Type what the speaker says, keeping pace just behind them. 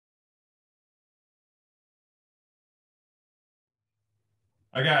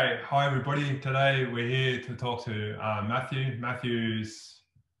Okay, hi everybody. Today we're here to talk to Matthew. Matthew's,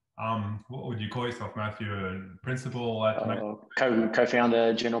 what would you call yourself, Matthew? A principal at Tenacious,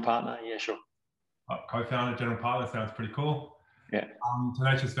 Co-founder, general partner. Yeah, sure. co-founder, general partner. Sounds pretty cool. Yeah.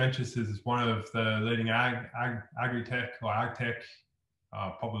 Tenacious Ventures is one of the leading AgriTech or AgTech,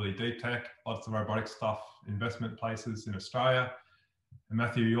 probably deep tech, lots of robotics stuff, investment places in Australia. And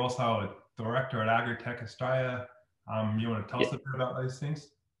Matthew, you're also a director at AgriTech Australia. You want to tell us a Yeah. bit about those things?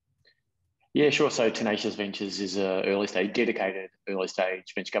 Yeah, sure. So Tenacious Ventures is a dedicated early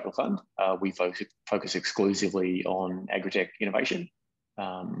stage venture capital fund. We focus exclusively on agri-tech innovation,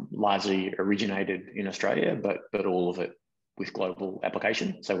 largely originated in Australia, but all of it with global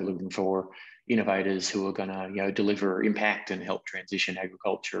application. So we're looking for innovators who are going to deliver impact and help transition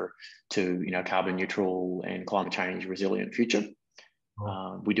agriculture to carbon neutral and climate change resilient future.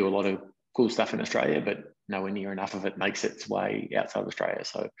 We do a lot of cool stuff in Australia, but nowhere near enough of it makes its way outside of Australia.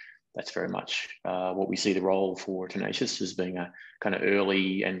 So that's very much what we see the role for Tenacious as being a kind of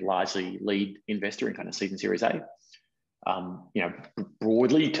early and largely lead investor in kind of seed and Series A.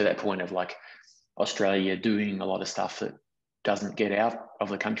 Broadly to that point of like Australia doing a lot of stuff that doesn't get out of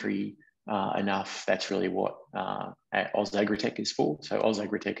the country enough. That's really what Oz AgriTech is for. So Oz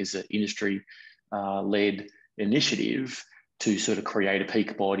AgriTech is an industry-led initiative to sort of create a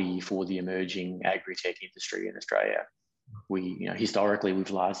peak body for the emerging agri-tech industry in Australia. Historically, we've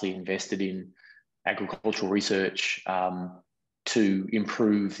largely invested in agricultural research to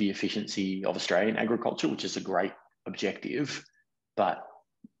improve the efficiency of Australian agriculture, which is a great objective. But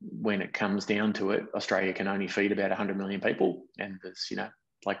when it comes down to it, Australia can only feed about 100 million people, and there's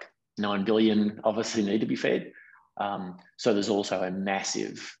like 9 billion of us who need to be fed. So there's also a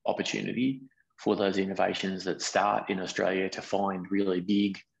massive opportunity for those innovations that start in Australia to find really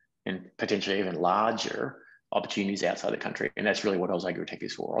big and potentially even larger opportunities outside the country. And that's really what Oz AgriTech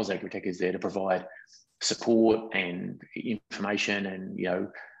is for. Oz AgriTech is there to provide support and information and,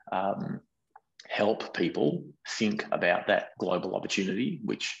 help people think about that global opportunity,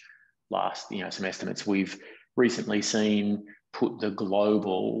 which some estimates we've recently seen put the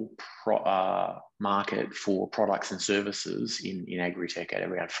global market for products and services in agri-tech at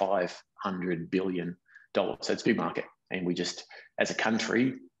around $500 billion. So it's a big market. And we just, as a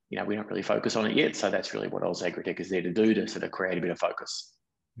country, we don't really focus on it yet. So that's really what Oz AgriTech is there to do, to sort of create a bit of focus.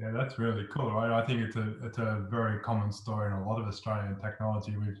 Yeah, that's really cool, right? I think it's a very common story in a lot of Australian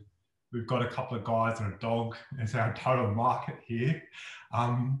technology. We've got a couple of guys and a dog as our total market here,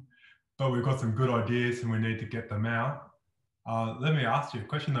 but we've got some good ideas and we need to get them out. Let me ask you a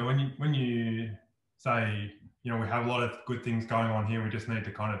question though. When you say we have a lot of good things going on here, we just need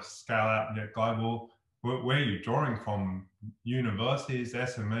to kind of scale out and get global. Where are you drawing from? Universities,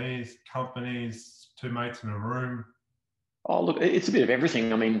 SMEs, companies, two mates in a room? Oh, look, it's a bit of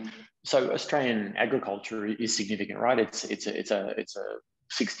everything. I mean, so Australian agriculture is significant, right? It's a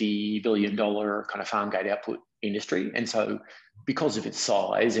 $60 billion kind of farm gate output industry, and so because of its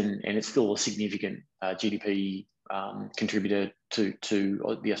size and it's still a significant GDP contributor to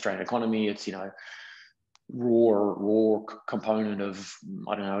the Australian economy. It's raw component of,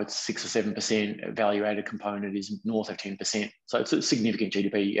 I don't know, it's 6 or 7%. Value added component is north of 10%. So it's a significant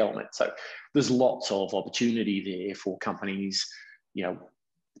GDP element. So there's lots of opportunity there for companies,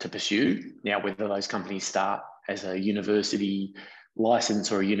 to pursue. Now, whether those companies start as a university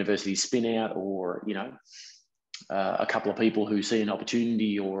license or a university spin out, or a couple of people who see an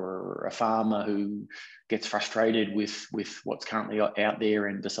opportunity, or a farmer who gets frustrated with what's currently out there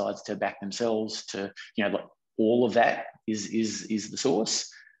and decides to back themselves to, all of that is the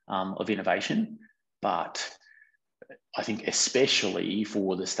source of innovation. But I think especially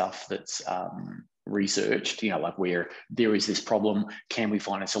for the stuff that's researched, like where there is this problem, can we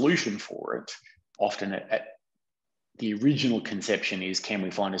find a solution for it? Often at the original conception is, can we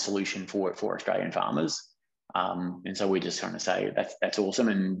find a solution for it for Australian farmers? And so we're just trying to say that's awesome.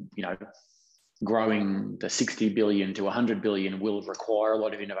 And, growing the 60 billion to 100 billion will require a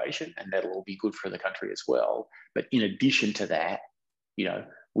lot of innovation, and that'll all be good for the country as well. But in addition to that,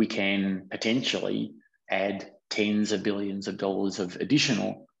 we can potentially add tens of billions of dollars of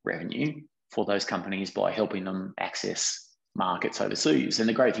additional revenue for those companies by helping them access markets overseas. And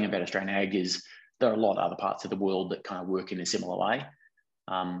the great thing about Australian ag is there are a lot of other parts of the world that kind of work in a similar way.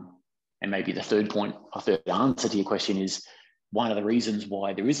 And maybe the third point, or third answer to your question is, one of the reasons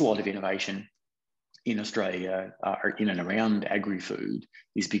why there is a lot of innovation in Australia or in and around agri-food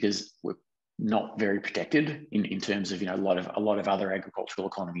is because we're not very protected in terms of, a lot of other agricultural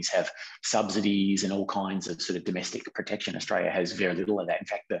economies have subsidies and all kinds of sort of domestic protection. Australia has very little of that. In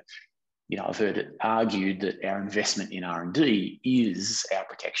fact, I've heard it argued that our investment in R&D is our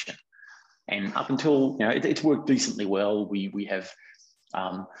protection. And up until, it's worked decently well. We have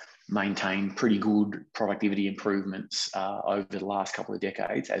maintained pretty good productivity improvements over the last couple of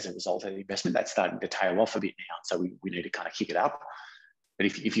decades as a result of the investment. That's starting to tail off a bit now. So we need to kind of kick it up. But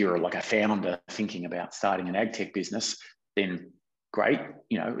if you're like a founder thinking about starting an AgTech business, then great.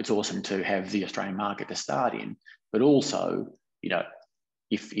 It's awesome to have the Australian market to start in. But also,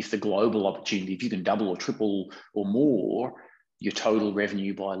 if the global opportunity, if you can double or triple or more your total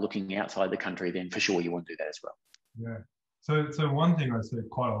revenue by looking outside the country, then for sure you want to do that as well. Yeah. So one thing I see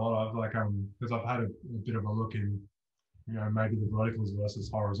quite a lot of, like, because I've had a bit of a look in, maybe the verticals versus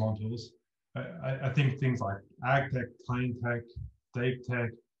horizontals. I think things like AgTech, clean tech, deep tech,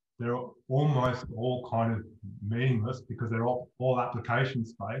 they're almost all kind of meaningless because they're all application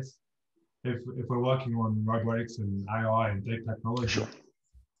space. If we're working on robotics and AI and deep technology, Sure.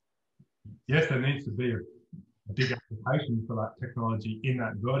 Yes, there needs to be a big application for that technology in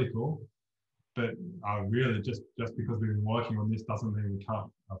that vertical, but really just because we've been working on this doesn't mean we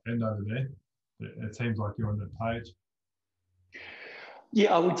can't bend over there. It seems like you're on that page.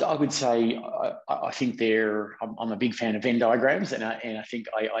 Yeah, I would say I think I'm a big fan of Venn diagrams, and I think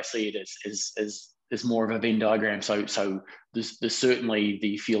I see it as more of a Venn diagram. So there's certainly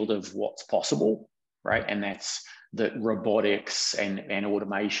the field of what's possible, right? And that's that robotics and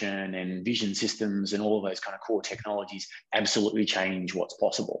automation and vision systems and all of those kind of core technologies absolutely change what's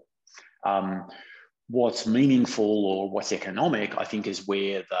possible. What's meaningful or what's economic, I think, is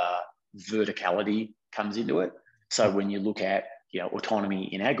where the verticality comes into it. So when you look at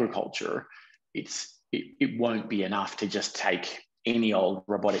autonomy in agriculture, it won't be enough to just take any old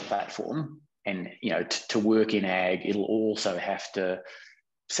robotic platform and to work in ag. It'll also have to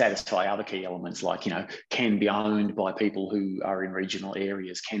satisfy other key elements like can be owned by people who are in regional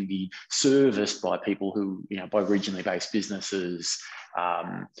areas, can be serviced by people who by regionally based businesses,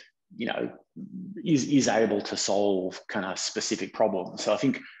 is able to solve kind of specific problems. So I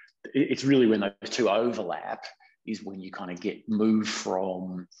think it's really when those two overlap is when you kind of get moved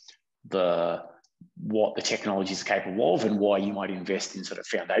from what the technology is capable of and why you might invest in sort of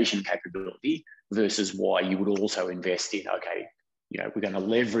foundation capability versus why you would also invest in, okay, we're going to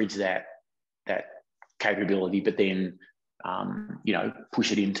leverage that capability, but then,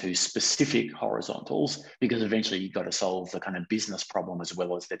 push it into specific horizontals because eventually you've got to solve the kind of business problem as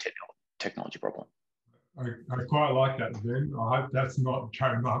well as the technology problem. I quite like that, Ben. I hope that's not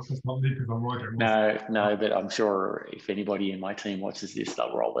trademarked for something because I'm working. No, but I'm sure if anybody in my team watches this,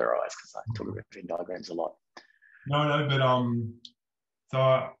 they'll roll their eyes because I talk about Venn diagrams a lot. No, but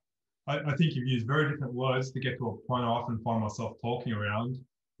so I think you've used very different words to get to a point I often find myself talking around,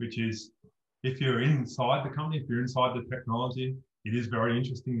 which is if you're inside the company, if you're inside the technology, it is very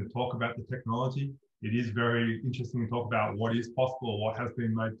interesting to talk about the technology. It is very interesting to talk about what is possible, what has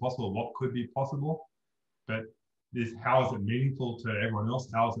been made possible, what could be possible. But how is it meaningful to everyone else?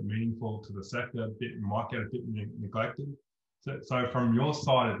 How is it meaningful to the sector? It might get a bit neglected. So from your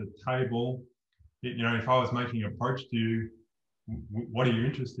side of the table, if I was making an approach to you, what are you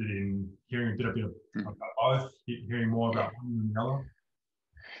interested in? Hearing a bit about both, hearing more about one than the other?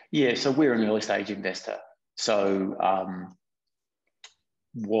 Yeah, so we're an early stage investor. So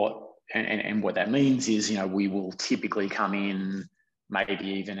what that means is, we will typically come in maybe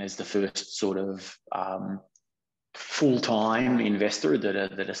even as the first sort of full-time investor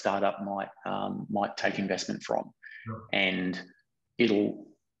that a startup might take investment from. Sure. And it'll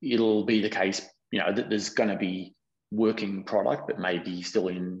be the case, that there's going to be working product, but maybe still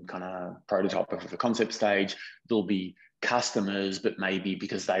in kind of prototype of the concept stage. There'll be customers, but maybe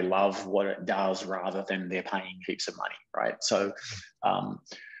because they love what it does rather than they're paying heaps of money, right? So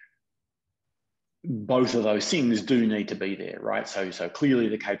both of those things do need to be there, right? So clearly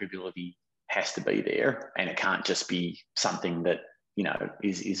the capability has to be there, and it can't just be something that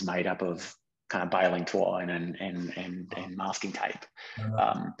is made up of kind of baling twine and masking tape.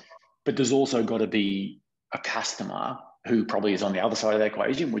 But there's also got to be a customer who probably is on the other side of the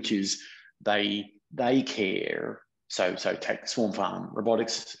equation, which is they care. So take SwarmFarm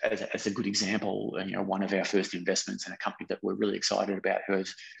Robotics as a good example. One of our first investments in a company that we're really excited about, who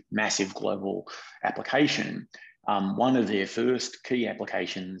has massive global application. One of their first key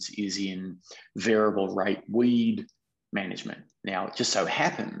applications is in variable rate weed management. Now, it just so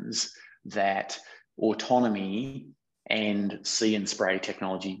happens that autonomy and see and spray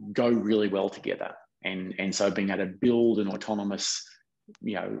technology go really well together. And so being able to build an autonomous,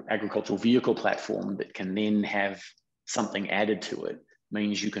 agricultural vehicle platform that can then have something added to it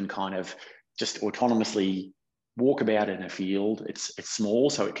means you can kind of just autonomously walkabout in a field. It's small,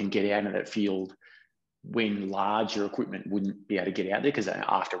 so it can get out of that field when larger equipment wouldn't be able to get out there, because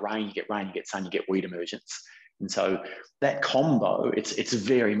after rain, you get sun, you get weed emergence. And so that combo, it's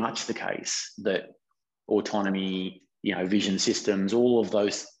very much the case that autonomy, vision systems, all of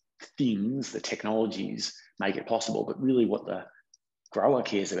those things, the technologies make it possible. But really what the grower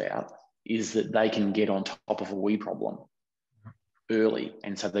cares about is that they can get on top of a weed problem early.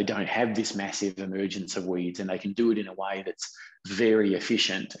 And so they don't have this massive emergence of weeds, and they can do it in a way that's very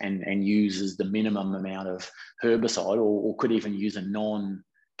efficient and uses the minimum amount of herbicide, or could even use a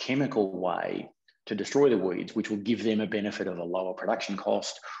non-chemical way to destroy the weeds, which will give them a benefit of a lower production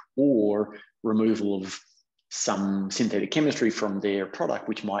cost or removal of some synthetic chemistry from their product,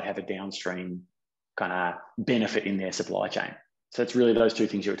 which might have a downstream kind of benefit in their supply chain. So it's really those two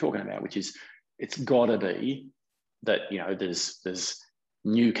things you were talking about, which is it's got to be that there's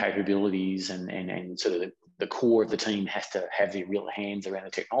new capabilities and sort of the core of the team has to have their real hands around the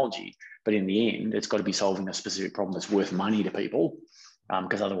technology. But in the end, it's got to be solving a specific problem that's worth money to people,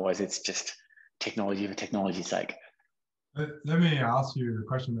 because otherwise it's just technology for technology's sake. Let me ask you a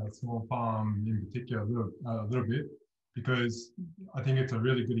question about SwarmFarm in particular a little bit, because I think it's a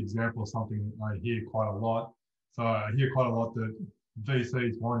really good example of something I hear quite a lot. So I hear quite a lot that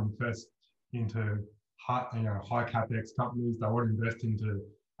VCs won't invest into high capex companies. They won't invest into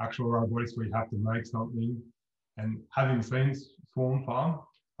actual robotics where you have to make something. And having seen SwarmFarm,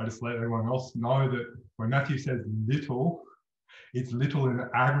 I just let everyone else know that when Matthew says little, it's little in the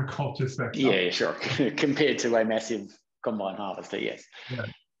agriculture sector. Yeah, sure. Compared to a massive combine harvester, yes. Yeah.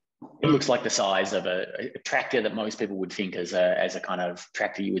 It looks like the size of a tractor that most people would think as a kind of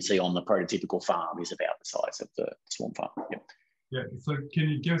tractor you would see on the prototypical farm is about the size of the SwarmFarm. Yep. Yeah. So can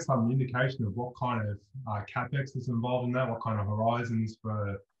you give us some indication of what kind of capex is involved in that? What kind of horizons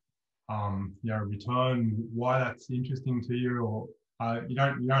for return? Why that's interesting to you, or you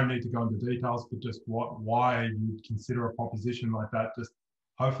don't need to go into details, but just why you'd consider a proposition like that, just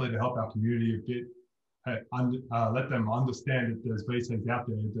hopefully to help our community a bit. Let them understand that there's VCs out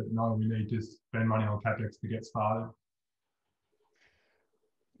there that know we need to spend money on capex to get started.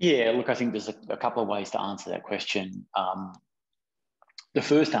 Yeah, look, I think there's a couple of ways to answer that question. The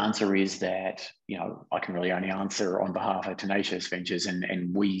first answer is that, I can really only answer on behalf of Tenacious Ventures,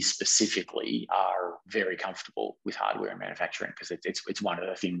 and we specifically are very comfortable with hardware and manufacturing, because it's one of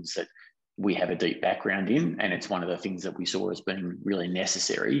the things that we have a deep background in, and it's one of the things that we saw as being really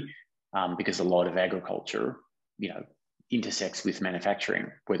necessary, because a lot of agriculture, intersects with manufacturing,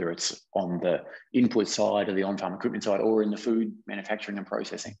 whether it's on the input side or the on-farm equipment side or in the food manufacturing and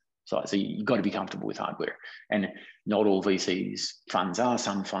processing side. So you've got to be comfortable with hardware. And not all VCs funds are.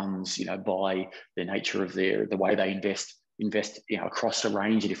 Some funds, by the nature of the way they invest across a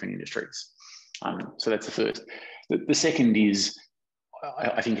range of different industries. So that's the first. The second is,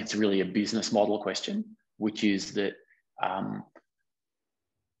 I think it's really a business model question, which is that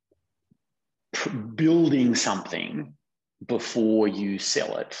building something before you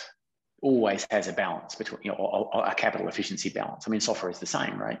sell it always has a balance between, a capital efficiency balance. I mean, software is the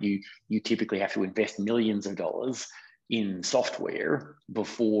same, right? You typically have to invest millions of dollars in software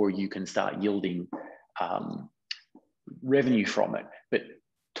before you can start yielding revenue from it. But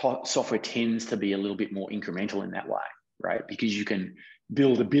software tends to be a little bit more incremental in that way, right? Because you can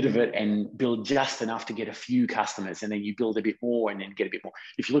build a bit of it and build just enough to get a few customers, and then you build a bit more and then get a bit more.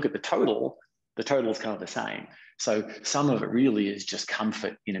 If you look at the total is kind of the same. So some of it really is just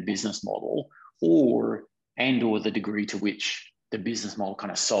comfort in a business model, or the degree to which the business model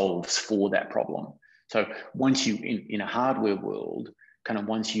kind of solves for that problem. So once you, in a hardware world, kind of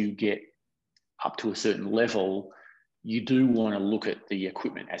once you get up to a certain level, you do want to look at the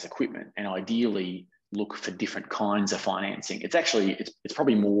equipment as equipment, and ideally look for different kinds of financing. It's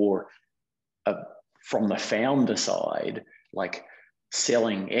probably more from the founder side, like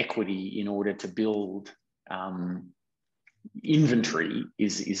selling equity in order to build inventory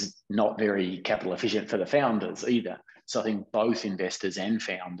is not very capital efficient for the founders either. So I think both investors and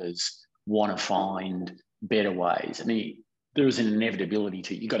founders want to find better ways. I mean, there is an inevitability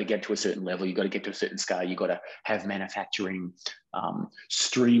to, you've got to get to a certain level, you've got to get to a certain scale, you've got to have manufacturing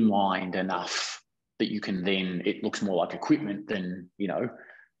streamlined enough that you can then, it looks more like equipment than,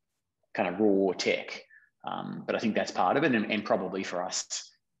 kind of raw tech. But I think that's part of it, and probably for us,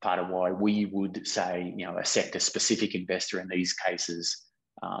 part of why we would say, a sector-specific investor in these cases,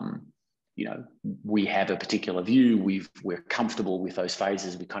 we have a particular view, we're comfortable with those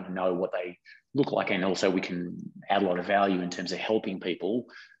phases, we kind of know what they look like, and also we can add a lot of value in terms of helping people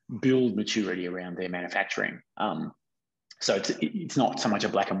build maturity around their manufacturing. So it's not so much a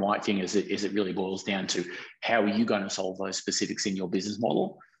black and white thing as it really boils down to how are you going to solve those specifics in your business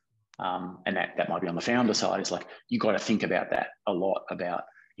model. And that might be on the founder side. It's like, you got to think about that a lot about,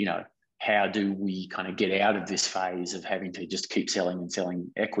 how do we kind of get out of this phase of having to just keep selling and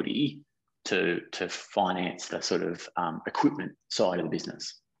selling equity to finance the sort of equipment side of the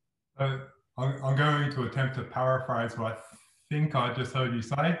business. I'm going to attempt to paraphrase what I think I just heard you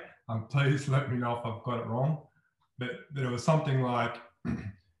say. Please let me know if I've got it wrong. But it was something like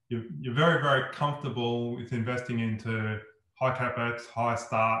you're very, very comfortable with investing into high capex, high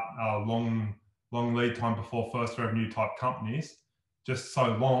start, long lead time before first revenue type companies, just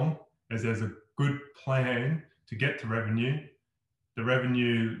so long as there's a good plan to get to revenue. The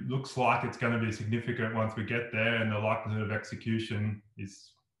revenue looks like it's going to be significant once we get there, and the likelihood of execution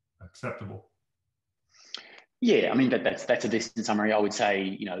is acceptable. Yeah, I mean, that's a decent summary. I would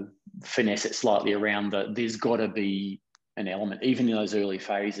say, finesse it slightly around there's got to be an element, even in those early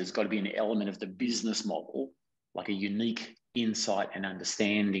phases, got to be an element of the business model, like a unique insight and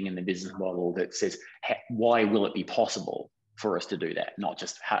understanding in the business model that says, why will it be possible for us to do that? Not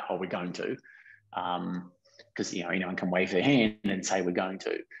just how are we going to, because anyone can wave their hand and say we're going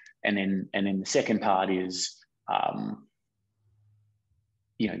to. And then the second part is,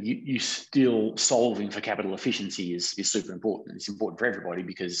 you still solving for capital efficiency is super important. It's important for everybody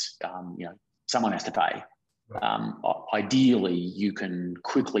because someone has to pay. Ideally, you can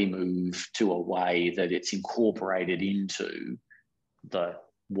quickly move to a way that it's incorporated into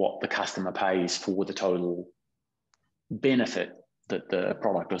what the customer pays for the total benefit that the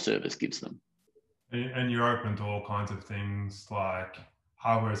product or service gives them. And you're open to all kinds of things like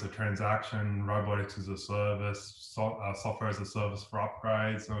hardware as a transaction, robotics as a service, software as a service for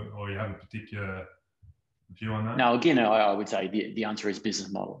upgrades, or you have a particular view on that? Now, again, I would say the answer is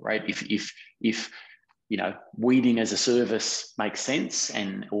business model, right? If weeding as a service makes sense,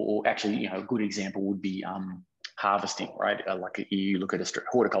 or actually, a good example would be harvesting, right? Like you look at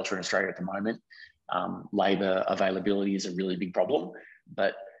horticulture in Australia at the moment, labour availability is a really big problem,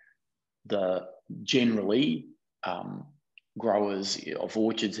 but generally growers of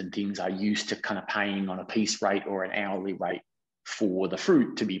orchards and things are used to kind of paying on a piece rate or an hourly rate for the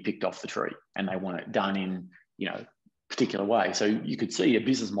fruit to be picked off the tree, and they want it done in particular way. So you could see a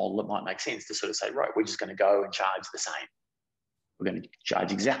business model that might make sense to sort of say, right, we're just going to go and charge the same. We're going to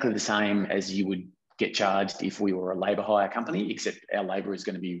charge exactly the same as you would get charged if we were a labour hire company, except our labour is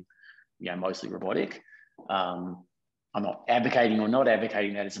going to be mostly robotic. I'm not advocating or not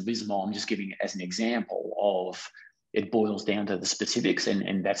advocating that as a business model. I'm just giving it as an example of it boils down to the specifics,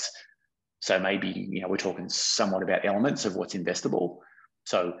 and that's, so maybe, we're talking somewhat about elements of what's investable.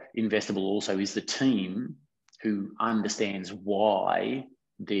 So investable also is the team who understands why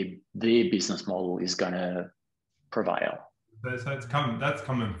their business model is going to prevail. So that's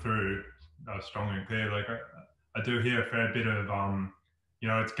coming through strongly and clear. Like I do hear a fair bit of,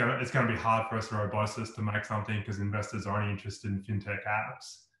 it's going to be hard for us roboticists to make something because investors are only interested in fintech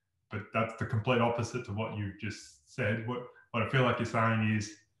apps. But that's the complete opposite to what you just said. What I feel like you're saying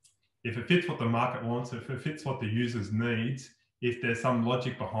is, if it fits what the market wants, if it fits what the users needs, if there's some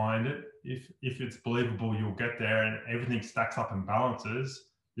logic behind it, if it's believable, you'll get there, and everything stacks up and balances.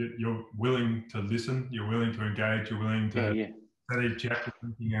 You're willing to listen, you're willing to engage, you're willing to study, check with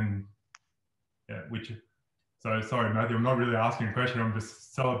thinking, and So sorry, Matthew, I'm not really asking a question. I'm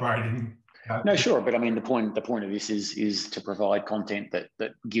just celebrating. No, sure, but I mean, the point of this is to provide content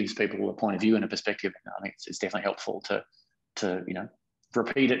that gives people a point of view and a perspective. And I think it's definitely helpful to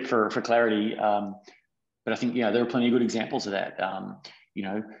repeat it for clarity. But I think there are plenty of good examples of that.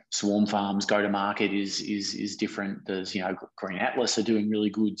 SwarmFarm's go to market is different. There's Green Atlas are doing really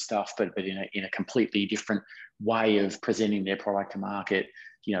good stuff, but in a completely different way of presenting their product to market.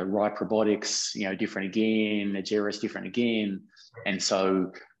 Ripe Robotics, different again. Agera's different again, and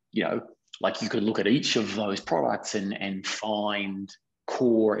so like you could look at each of those products and find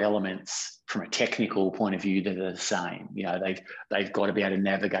core elements from a technical point of view that are the same. They've got to be able to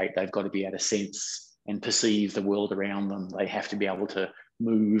navigate. They've got to be able to sense and perceive the world around them. They have to be able to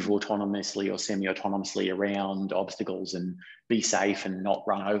move autonomously or semi-autonomously around obstacles and be safe and not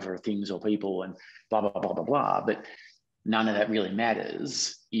run over things or people and blah, blah, blah, blah, blah. But none of that really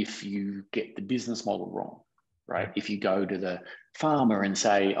matters if you get the business model wrong, right? If you go to the farmer and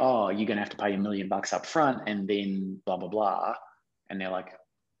say, oh, you're going to have to pay $1 million up front and then blah, blah, blah. And they're like,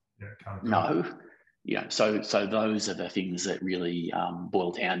 no. So those are the things that really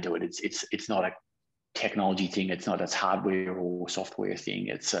boil down to it. It's not a technology thing. It's not a hardware or software thing.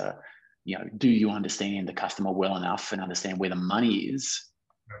 It's do you understand the customer well enough and understand where the money is,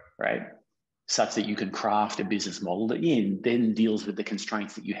 right? such that you can craft a business model that then deals with the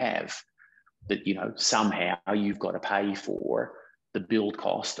constraints that you have, that, you know, somehow you've got to pay for the build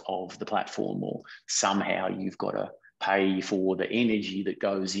cost of the platform, or somehow you've got to pay for the energy that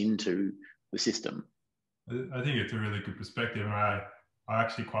goes into the system. I think it's a really good perspective, and I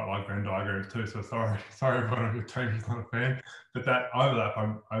actually quite like Venn diagrams too. So sorry everyone on your team who's not a fan, but that overlap,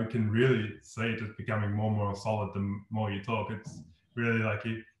 I can really see it just becoming more and more solid the more you talk. It's really like,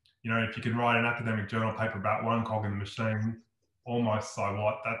 you know, if you can write an academic journal paper about one cog in the machine, almost so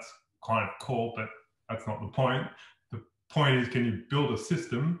what, that's kind of cool, but that's not the point. The point is, can you build a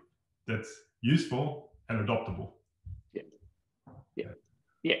system that's useful and adoptable?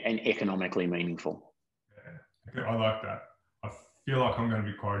 Yeah, and economically meaningful. Yeah, I like that. I feel like I'm going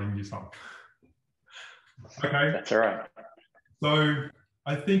to be quoting you something. Okay. That's all right. So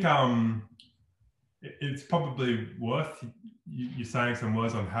I think it's probably worth you saying some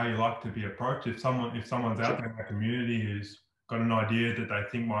words on how you like to be approached. If someone's out there in the community who's got an idea that they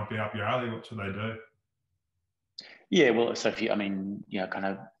think might be up your alley, what should they do? Yeah, well, so if you, I mean, you know, kind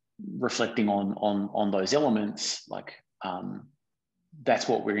of reflecting on those elements, like, that's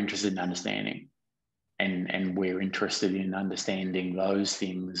what we're interested in understanding, and we're interested in understanding those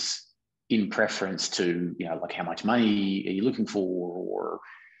things in preference to, you know, like how much money are you looking for, or,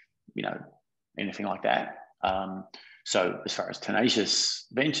 you know, anything like that. So as far as Tenacious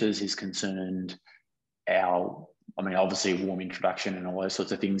Ventures is concerned, obviously a warm introduction and all those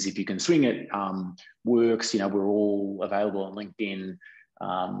sorts of things, if you can swing it, works. You know, we're all available on LinkedIn.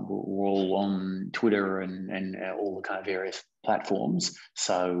 We're all on Twitter and all the kind of various platforms.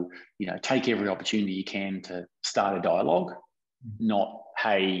 So, you know, take every opportunity you can to start a dialogue, not,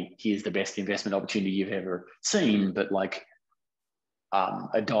 hey, here's the best investment opportunity you've ever seen, but like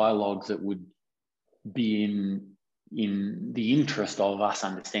a dialogue that would be in the interest of us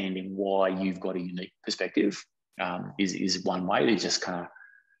understanding why you've got a unique perspective, is one way to just kind of,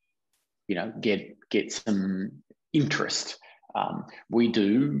 you know, get some interest. We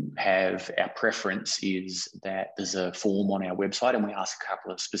do have, our preference is that there's a form on our website and we ask a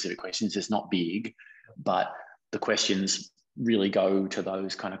couple of specific questions. It's not big, but the questions really go to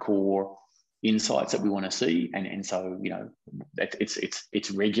those kind of core insights that we want to see. And so, you know,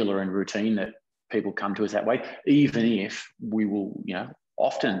 it's regular and routine that people come to us that way, even if we will, you know,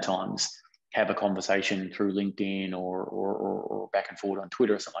 oftentimes have a conversation through LinkedIn or back and forward on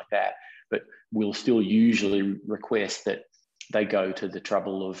Twitter or something like that. But we'll still usually request that they go to the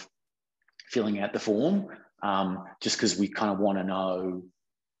trouble of filling out the form, just because we kind of want to know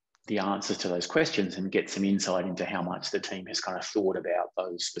the answers to those questions and get some insight into how much the team has kind of thought about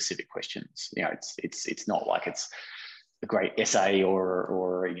those specific questions. You know, it's not like it's a great essay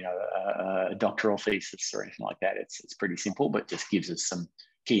or you know, a doctoral thesis or anything like that. It's pretty simple, but just gives us some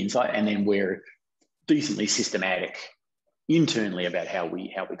key insight, and then we're decently systematic internally about how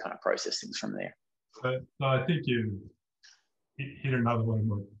we kind of process things from there. So I think you hit another one of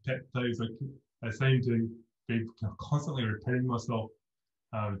my pet peeves. Like, I seem to be constantly repeating myself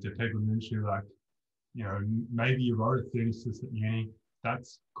to people in the industry, like, you know, maybe you wrote a thesis at uni,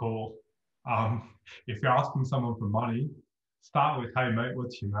 that's cool. If you're asking someone for money, start with, hey mate,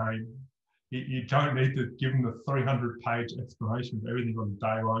 what's your name? You don't need to give them the 300-page explanation of everything on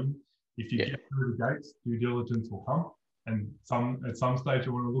day one. If you get through the gates, due diligence will come. And at some stage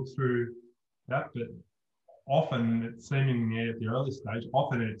you want to look through that, but often it's seemingly at the early stage,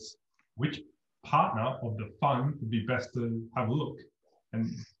 often it's which partner of the fund would be best to have a look.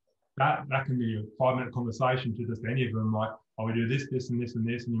 And that can be a 5-minute conversation to just any of them, like, oh, we do this, this, and this, and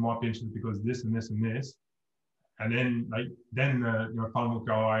this, and you might be interested because this and this and this. And then the fund will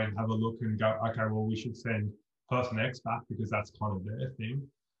go away and have a look and go, okay, well, we should send person X back because that's kind of their thing.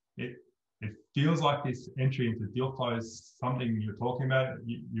 It feels like this entry into deal flow is something you're talking about.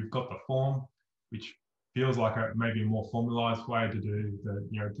 You've got the form, which feels like maybe a more formalized way to do the,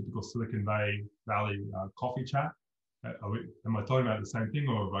 you know, typical Silicon Valley coffee chat. Am I talking about the same thing,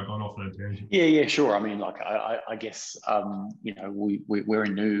 or have I gone off on a tangent? Yeah, sure. I mean, like, I guess, you know, we're a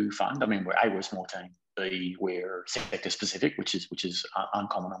new fund. I mean, we're a small team. B, we're sector specific, which is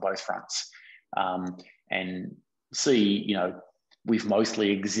uncommon on both fronts. And C, you know, we've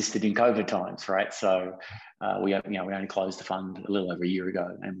mostly existed in COVID times, right? So we only closed the fund a little over a year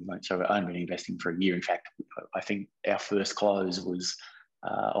ago, and so we've only been investing for a year. In fact, I think our first close was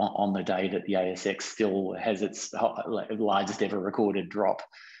on the day that the ASX still has its largest ever recorded drop.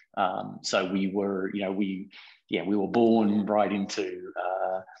 So we were, you know, we were born right into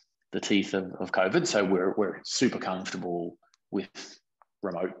the teeth of COVID. So we're super comfortable with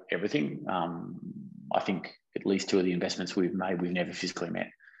remote everything. I think at least 2 of the investments we've made, we've never physically met.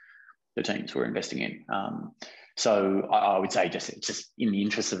 the teams we're investing in. So I would say just in the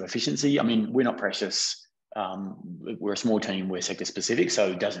interest of efficiency, I mean, we're not precious. We're a small team, we're sector specific,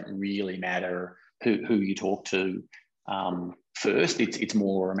 so it doesn't really matter who you talk to first. It's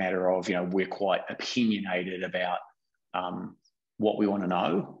more a matter of, we're quite opinionated about what we want to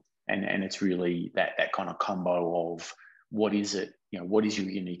know. And it's really that kind of combo of what is it, what is your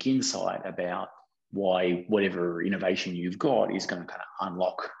unique insight about why whatever innovation you've got is going to kind of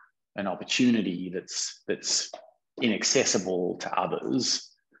unlock an opportunity that's inaccessible to others,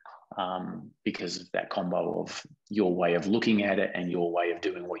 because of that combo of your way of looking at it and your way of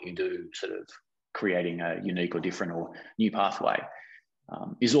doing what you do, sort of creating a unique or different or new pathway,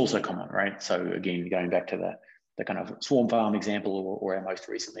 is also common, right? So again, going back to the kind of SwarmFarm example, or our most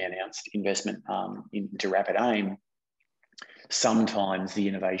recently announced investment into Rapid Aim, sometimes the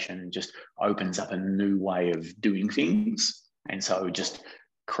innovation just opens up a new way of doing things, and so just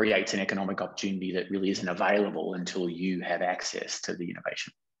creates an economic opportunity that really isn't available until you have access to the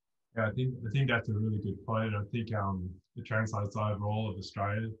innovation. Yeah, I think that's a really good point. I think it translates over all of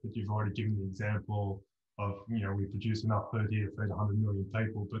Australia, but you've already given the example of, we produce enough food here to feed 100 million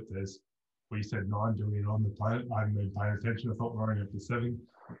people, but there's, you said 9 billion on the planet. I haven't been paying attention. I thought we're only up to 7,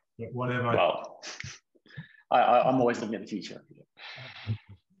 but whatever. Well, I'm always looking at the future.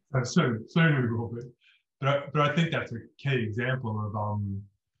 So soon we will be. But I think that's a key example of,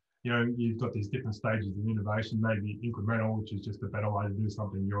 you've got these different stages of innovation, maybe incremental, which is just a better way to do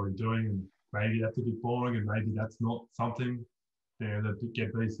something you're already doing, and maybe that's a bit boring, and maybe that's not something that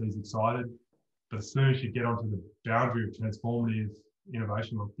get VCs excited. But as soon as you get onto the boundary of transformative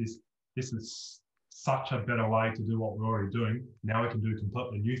innovation like this is such a better way to do what we're already doing. Now we can do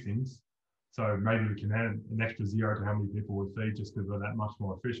completely new things. So maybe we can add an extra 0 to how many people we feed just because we're that much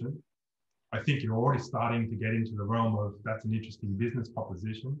more efficient. I think you're already starting to get into the realm of that's an interesting business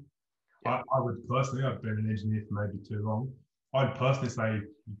proposition. I would personally, I've been an engineer for maybe too long, I'd personally say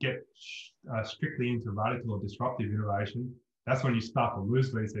get strictly into radical or disruptive innovation. That's when you start to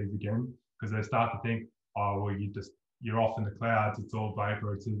lose VCs again, because they start to think, oh, well, you're off in the clouds, it's all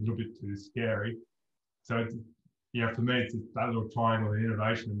vapor, it's a little bit too scary. So, for me, it's that little triangle of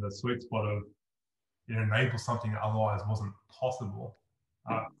innovation and the sweet spot of it enables something that otherwise wasn't possible.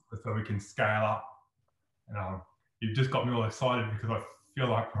 So we can scale up. And you've just got me all excited because I feel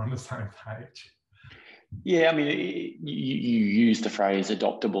like we're on the same page. Yeah, I mean, you used the phrase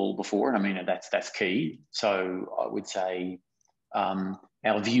adoptable before, and I mean, that's key. So I would say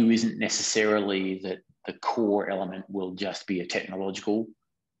our view isn't necessarily that the core element will just be a technological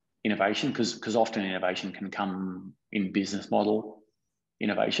innovation, because often innovation can come in business model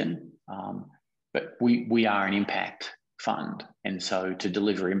innovation. But we are an impact fund, and so to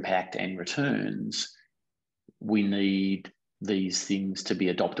deliver impact and returns, we need these things to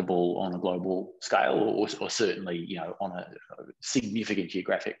be adoptable on a global scale, or certainly, on a significant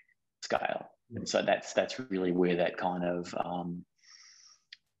geographic scale. And so that's really where that kind of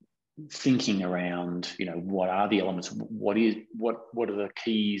thinking around, what are the elements, what are the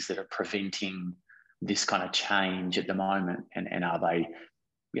keys that are preventing this kind of change at the moment, and are they,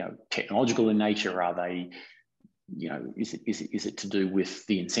 technological in nature? Are they, is it to do with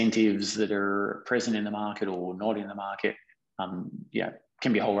the incentives that are present in the market or not in the market?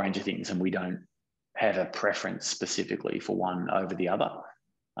 Can be a whole range of things, and we don't have a preference specifically for one over the other.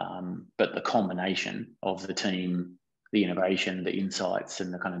 But the combination of the team, the innovation, the insights,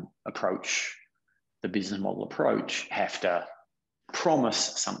 and the kind of approach, the business model approach, have to promise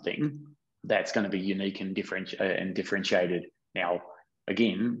something that's going to be unique and differentiated. Now,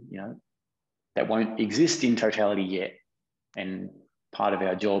 again, that won't exist in totality yet. And part of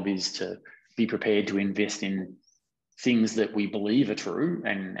our job is to be prepared to invest in things that we believe are true,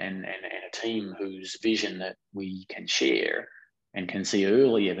 and a team whose vision that we can share and can see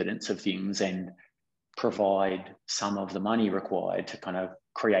early evidence of things, and provide some of the money required to kind of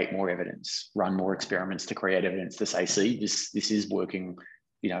create more evidence, run more experiments to create evidence to say, see, this is working.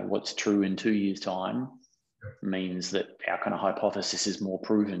 What's true in 2 years' time means that our kind of hypothesis is more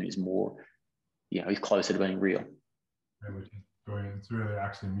proven, is more, is closer to being real. Yeah, which is brilliant. It's really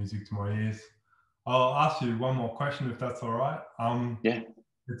actually music to my ears. I'll ask you one more question, if that's all right. Yeah.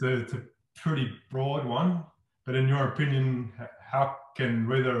 It's a pretty broad one, but in your opinion, how can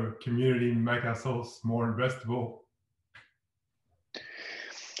we, the community, make ourselves more investable?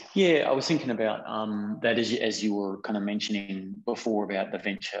 Yeah, I was thinking about that as you were kind of mentioning before about the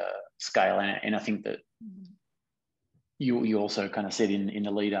venture scale, and I think that you also kind of said in the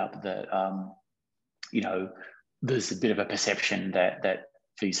lead up that there's a bit of a perception that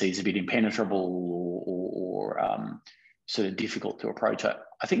VC is a bit impenetrable or sort of difficult to approach.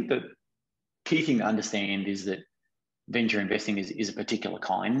 I think that key thing to understand is that venture investing is a particular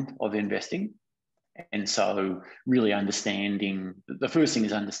kind of investing. And so really understanding, the first thing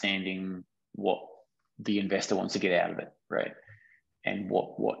is understanding what the investor wants to get out of it, right? And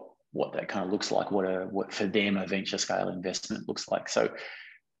what that kind of looks like, what for them a venture scale investment looks like. So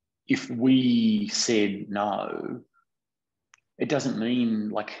if we said no, it doesn't mean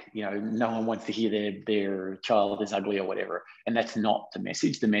like, no one wants to hear their child is ugly or whatever. And that's not the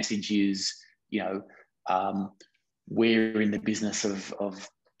message. The message is, we're in the business of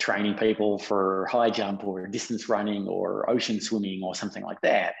training people for high jump or distance running or ocean swimming or something like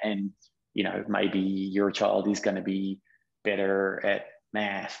that. And, maybe your child is going to be better at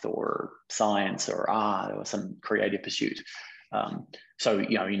math or science or art or some creative pursuit. So,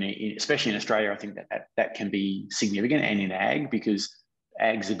 especially in Australia, I think that can be significant, and in ag, because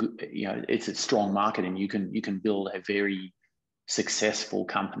ag's a good, it's a strong market, and you can build a very successful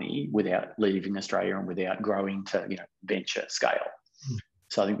company without leaving Australia and without growing to, venture scale.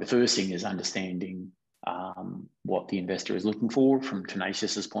 So I think the first thing is understanding what the investor is looking for. From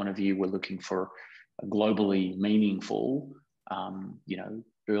Tenacious's point of view, we're looking for a globally meaningful,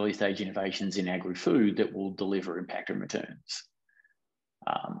 early stage innovations in agri-food that will deliver impact and returns.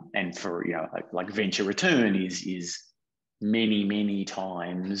 And for, like venture return is many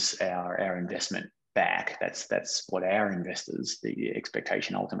times our investment back. That's what our investors, the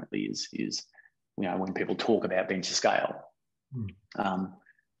expectation ultimately is, when people talk about venture scale.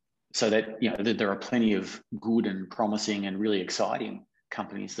 So that, there are plenty of good and promising and really exciting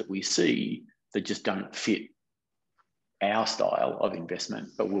companies that we see that just don't fit our style of investment,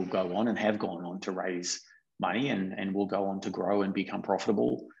 but will go on and have gone on to raise money and will go on to grow and become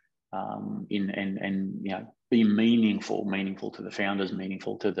profitable, and be meaningful to the founders,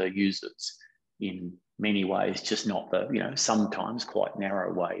 meaningful to the users in many ways, just not the, sometimes quite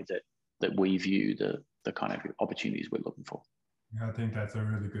narrow way that we view the kind of opportunities we're looking for. Yeah, I think that's a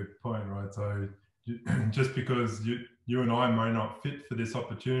really good point, right? So just because you and I may not fit for this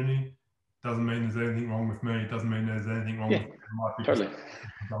opportunity doesn't mean there's anything wrong with me. It doesn't mean there's anything wrong with me. Totally.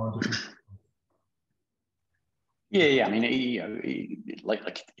 Yeah. I mean,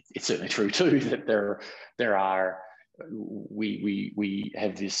 like it's certainly true too that there are. We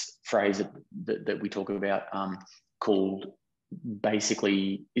have this phrase that we talk about called,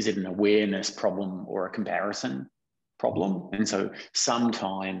 basically, is it an awareness problem or a comparison problem? And so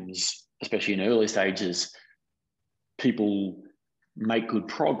sometimes, especially in early stages, people make good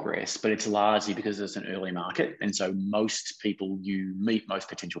progress, but it's largely because there's an early market. And so most people you meet, most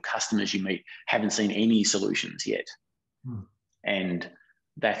potential customers you meet, haven't seen any solutions yet. And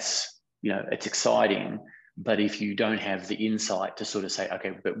that's, it's exciting. But if you don't have the insight to sort of say,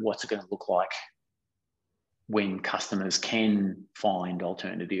 okay, but what's it going to look like when customers can find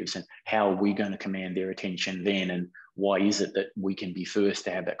alternatives, and how are we going to command their attention then? And why is it that we can be first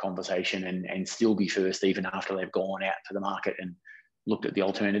to have that conversation and still be first even after they've gone out to the market and looked at the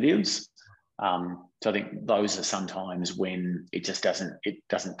alternatives? So I think those are sometimes when it just doesn't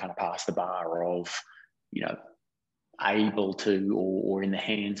kind of pass the bar of, able to, or in the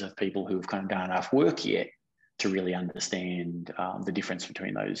hands of people who have kind of done enough work yet to really understand the difference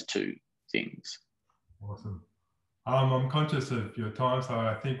between those two things. Awesome. I'm conscious of your time, so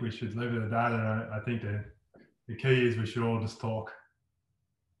I think we should leave it at that. And I think the key is we should all just talk.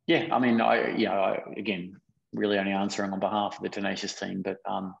 Yeah, I mean, again, really only answering on behalf of the Tenacious team, but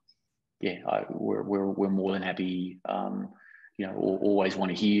we're more than happy. Always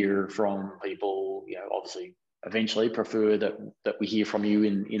want to hear from people. Obviously, eventually prefer that we hear from you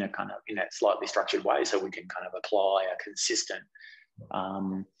in that slightly structured way, so we can kind of apply a consistent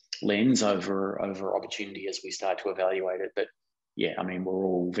lens over opportunity as we start to evaluate it. But yeah, I mean, we're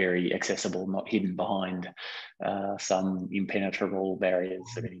all very accessible, not hidden behind some impenetrable barriers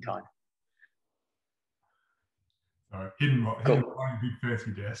of any kind. So hidden behind a big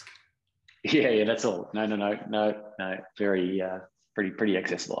fancy desk. Yeah, that's all. No. Very, pretty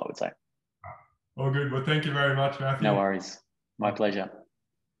accessible, I would say. All good. Well, thank you very much, Matthew. No worries. My pleasure.